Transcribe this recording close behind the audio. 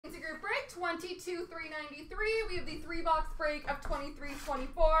$22,393. We have the 3-box break of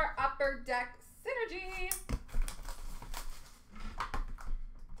 23-24 Upper Deck Synergy.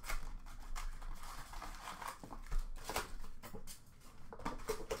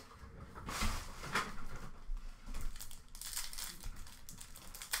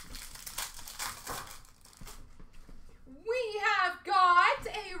 We have got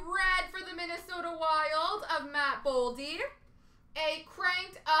a red for the Minnesota Wild of Matt Boldy, a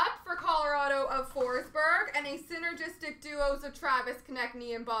cranked up for Colorado of Forsberg, and a synergistic duos of Travis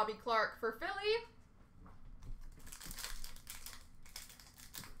Konechny and Bobby Clarke for Philly.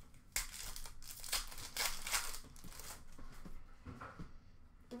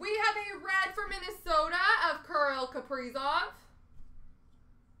 We have a red for Minnesota of Kirill Kaprizov.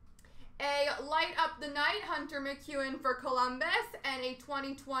 A light up the night Hunter McEwen for Columbus, and a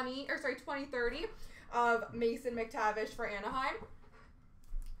 2030 of Mason McTavish for Anaheim.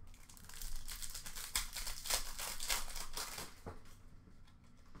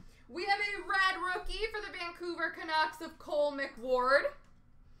 We have a red rookie for the Vancouver Canucks of Cole McWard.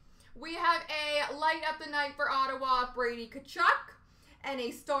 We have a light up the night for Ottawa of Brady Tkachuk, and a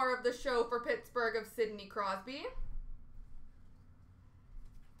star of the show for Pittsburgh of Sidney Crosby.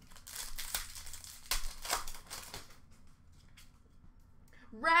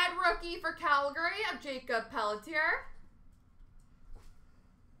 Red rookie for Calgary of Jacob Pelletier.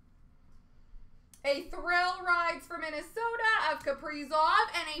 A thrill rides for Minnesota of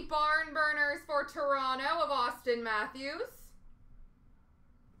Kaprizov, and a barn burners for Toronto of Austin Matthews.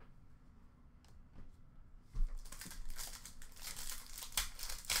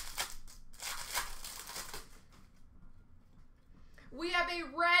 We have a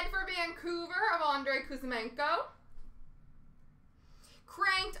red for Vancouver of Andrei Kuzmenko.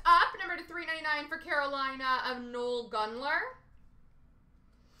 Cranked up, number to 399 for Carolina of Noel Gunler.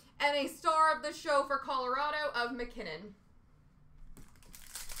 And a star of the show for Colorado of McKinnon.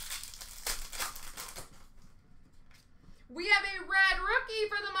 We have a red rookie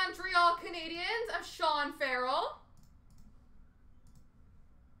for the Montreal Canadiens of Sean Farrell.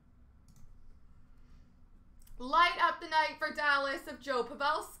 Light up the night for Dallas of Joe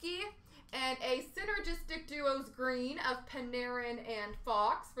Pavelski. And a synergistic duos green of Panarin and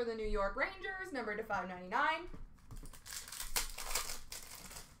Fox for the New York Rangers, number to 599.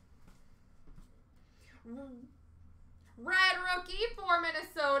 Red rookie for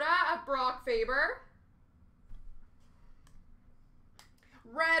Minnesota of Brock Faber.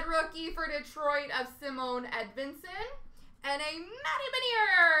 Red rookie for Detroit of Simone Edvinsson. And a Matty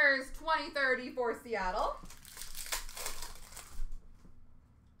Beniers 2030 for Seattle.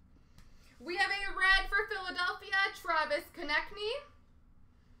 We have a red for Philadelphia, Travis Konechny.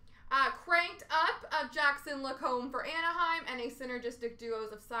 Cranked up of Jackson Lacombe for Anaheim, and a synergistic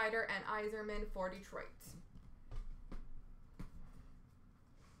duos of Sider and Yzerman for Detroit.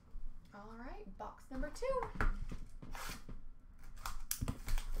 All right, box number 2.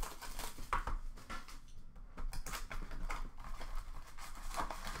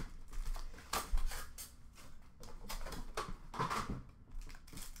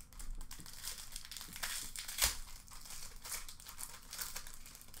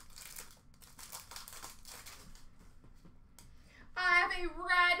 A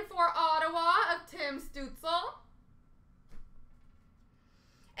red for Ottawa of Tim Stützle.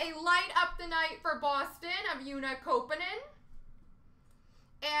 A light up the night for Boston of Una Koppanen.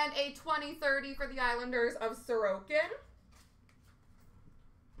 And a 2030 for the Islanders of Sorokin.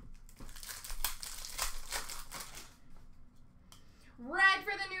 Red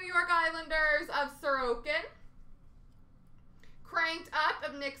for the New York Islanders of Sorokin. Cranked up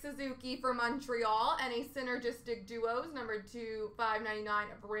of Nick Suzuki for Montreal, and a synergistic duos, number 599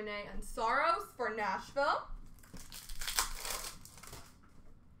 of Rene and Saros for Nashville.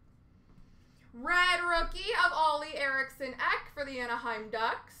 Red rookie of Ollie Eriksson Ek for the Anaheim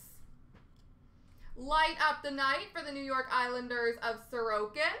Ducks. Light up the night for the New York Islanders of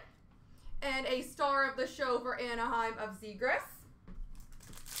Sorokin, and a star of the show for Anaheim of Zegras.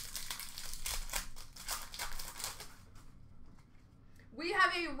 We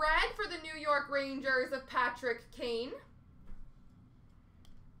have a red for the New York Rangers of Patrick Kane.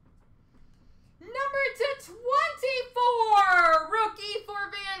 Number to 24, rookie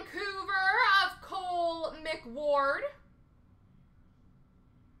for Vancouver of Cole McWard.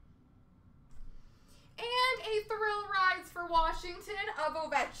 And a thrill rides for Washington of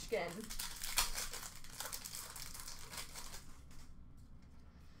Ovechkin.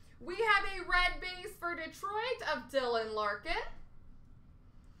 We have a red base for Detroit of Dylan Larkin.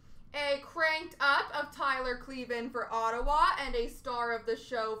 A cranked up of Tyler Cleven for Ottawa, and a star of the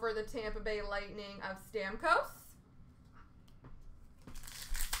show for the Tampa Bay Lightning of Stamkos.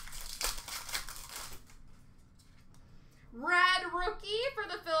 Red rookie for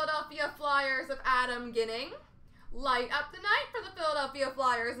the Philadelphia Flyers of Adam Ginning. Light up the night for the Philadelphia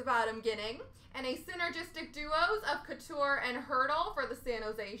Flyers of Adam Ginning. And a synergistic duos of Couture and Hurdle for the San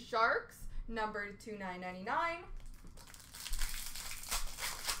Jose Sharks, numbered to $9.99.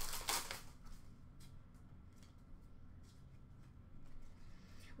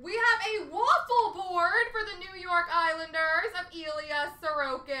 We have a waffle board for the New York Islanders of Ilya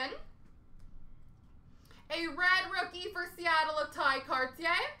Sorokin. A red rookie for Seattle of Ty Cartier.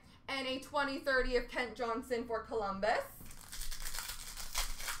 And a 20/30 of Kent Johnson for Columbus.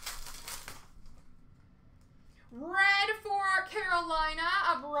 Red for Carolina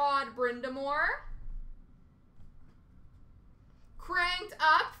of Rod Brindamore. Cranked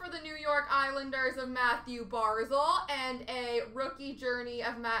up for the New York Islanders of Matthew Barzal, and a rookie journey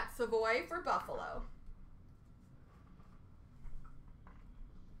of Matt Savoy for Buffalo.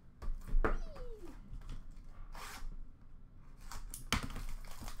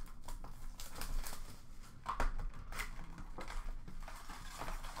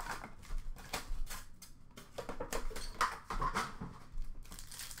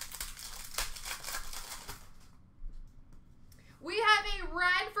 We have a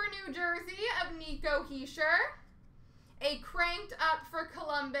red for New Jersey of Nico Hischier, a cranked up for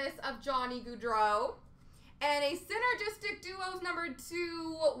Columbus of Johnny Gaudreau, and a synergistic duos numbered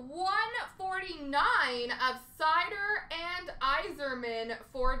to 149 of Sider and Yzerman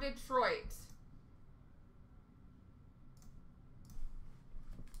for Detroit.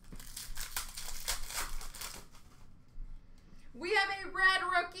 We have a red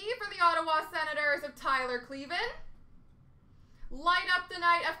rookie for the Ottawa Senators of Tyler Cleven. Light up the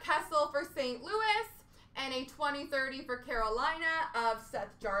night of Kessel for St. Louis, and a 20/30 for Carolina of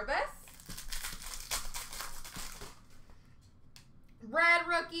Seth Jarvis. Red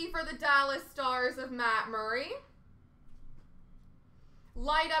rookie for the Dallas Stars of Matt Murray.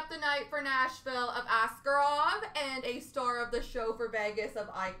 Light up the night for Nashville of Askarov, and a star of the show for Vegas of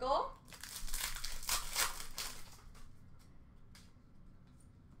Eichel.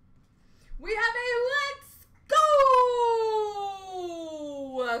 We have a let's go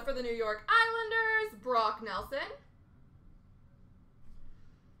for the New York Islanders, Brock Nelson.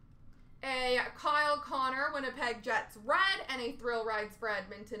 A Kyle Connor Winnipeg Jets red, and a thrill rides for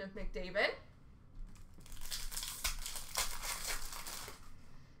Edmonton of McDavid.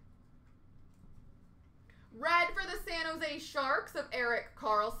 Red for the San Jose Sharks of Erik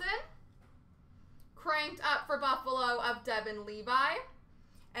Karlsson. Cranked up for Buffalo of Devin Levi.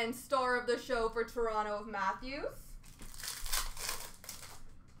 And star of the show for Toronto of Matthews.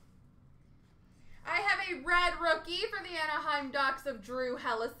 I have a red rookie for the Anaheim Ducks of Drew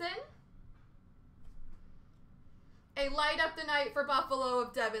Hellison. A light up the night for Buffalo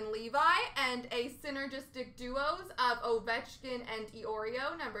of Devin Levi, and a synergistic duos of Ovechkin and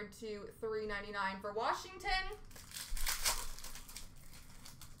Iorio, numbered to $3.99 for Washington.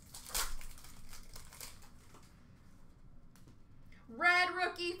 Red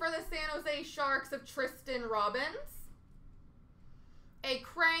rookie for the San Jose Sharks of Tristan Robbins. A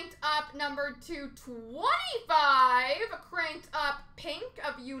cranked up numbered to 25, cranked up pink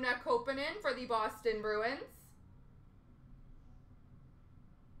of Una Koppanen for the Boston Bruins.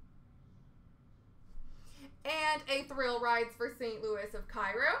 And a thrill rides for St. Louis of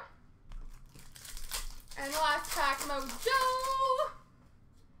Cairo. And last pack Mojo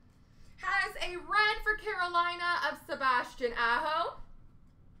has a red for Carolina of Sebastian Aho,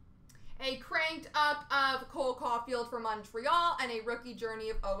 a cranked up of Cole Caulfield for Montreal, and a rookie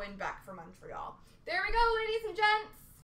journey of Owen Beck for Montreal. There we go, ladies and gents.